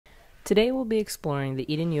Today we'll be exploring the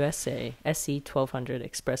EdanUSA SE-1200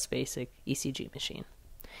 Express Basic ECG machine.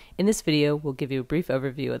 In this video, we'll give you a brief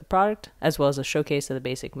overview of the product, as well as a showcase of the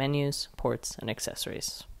basic menus, ports, and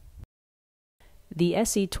accessories. The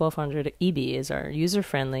SE-1200 EB is our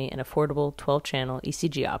user-friendly and affordable 12-channel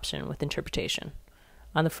ECG option with interpretation.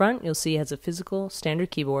 On the front, you'll see it has a physical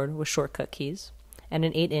standard keyboard with shortcut keys and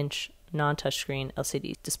an 8-inch non-touchscreen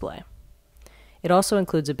LCD display. It also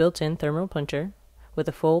includes a built-in thermal printer with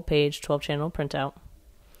a full-page 12-channel printout,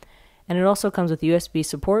 and it also comes with USB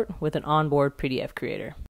support with an onboard PDF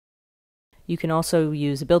creator. You can also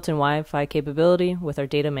use a built-in Wi-Fi capability with our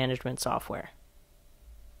data management software.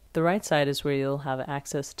 The right side is where you'll have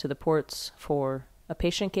access to the ports for a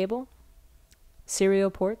patient cable, serial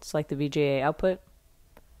ports like the VGA output,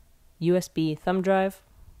 USB thumb drive,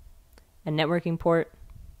 a networking port,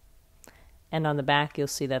 and on the back you'll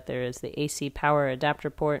see that there is the AC power adapter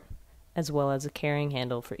port, as well as a carrying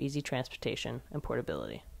handle for easy transportation and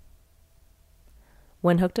portability.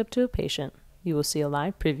 When hooked up to a patient, you will see a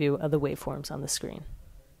live preview of the waveforms on the screen.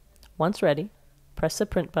 Once ready, press the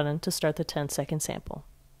print button to start the 10-second sample.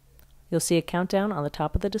 You'll see a countdown on the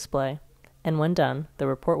top of the display, and when done, the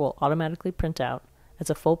report will automatically print out as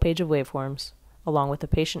a full page of waveforms, along with the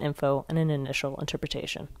patient info and an initial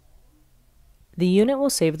interpretation. The unit will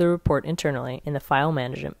save the report internally in the File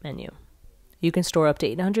Management menu. You can store up to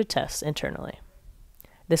 800 tests internally.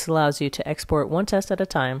 This allows you to export one test at a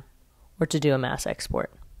time or to do a mass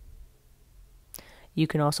export. You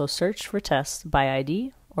can also search for tests by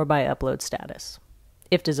ID or by upload status.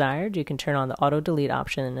 If desired, you can turn on the auto delete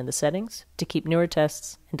option in the settings to keep newer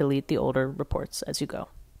tests and delete the older reports as you go.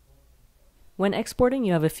 When exporting,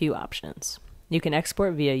 you have a few options. You can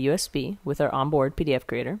export via USB with our onboard PDF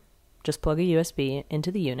creator. Just plug a USB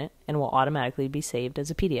into the unit and will automatically be saved as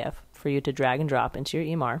a PDF for you to drag and drop into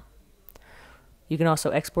your EMR. You can also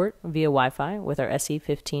export via Wi-Fi with our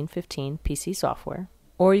SE1515 PC software,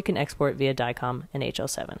 or you can export via DICOM and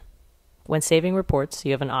HL7. When saving reports,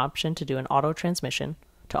 you have an option to do an auto transmission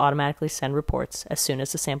to automatically send reports as soon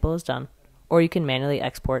as the sample is done, or you can manually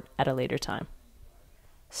export at a later time.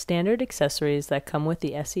 Standard accessories that come with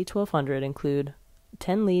the SE-1200 include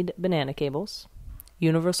 10 lead banana cables,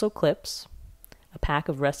 universal clips, a pack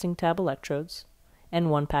of resting tab electrodes, and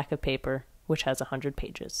one pack of paper, which has 100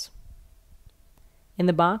 pages. In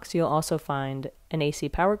the box, you'll also find an AC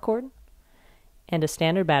power cord and a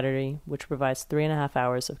standard battery, which provides 3.5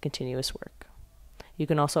 hours of continuous work. You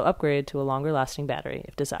can also upgrade to a longer lasting battery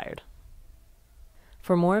if desired.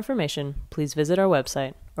 For more information, please visit our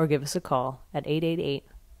website or give us a call at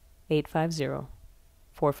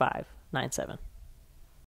 888-850-4597.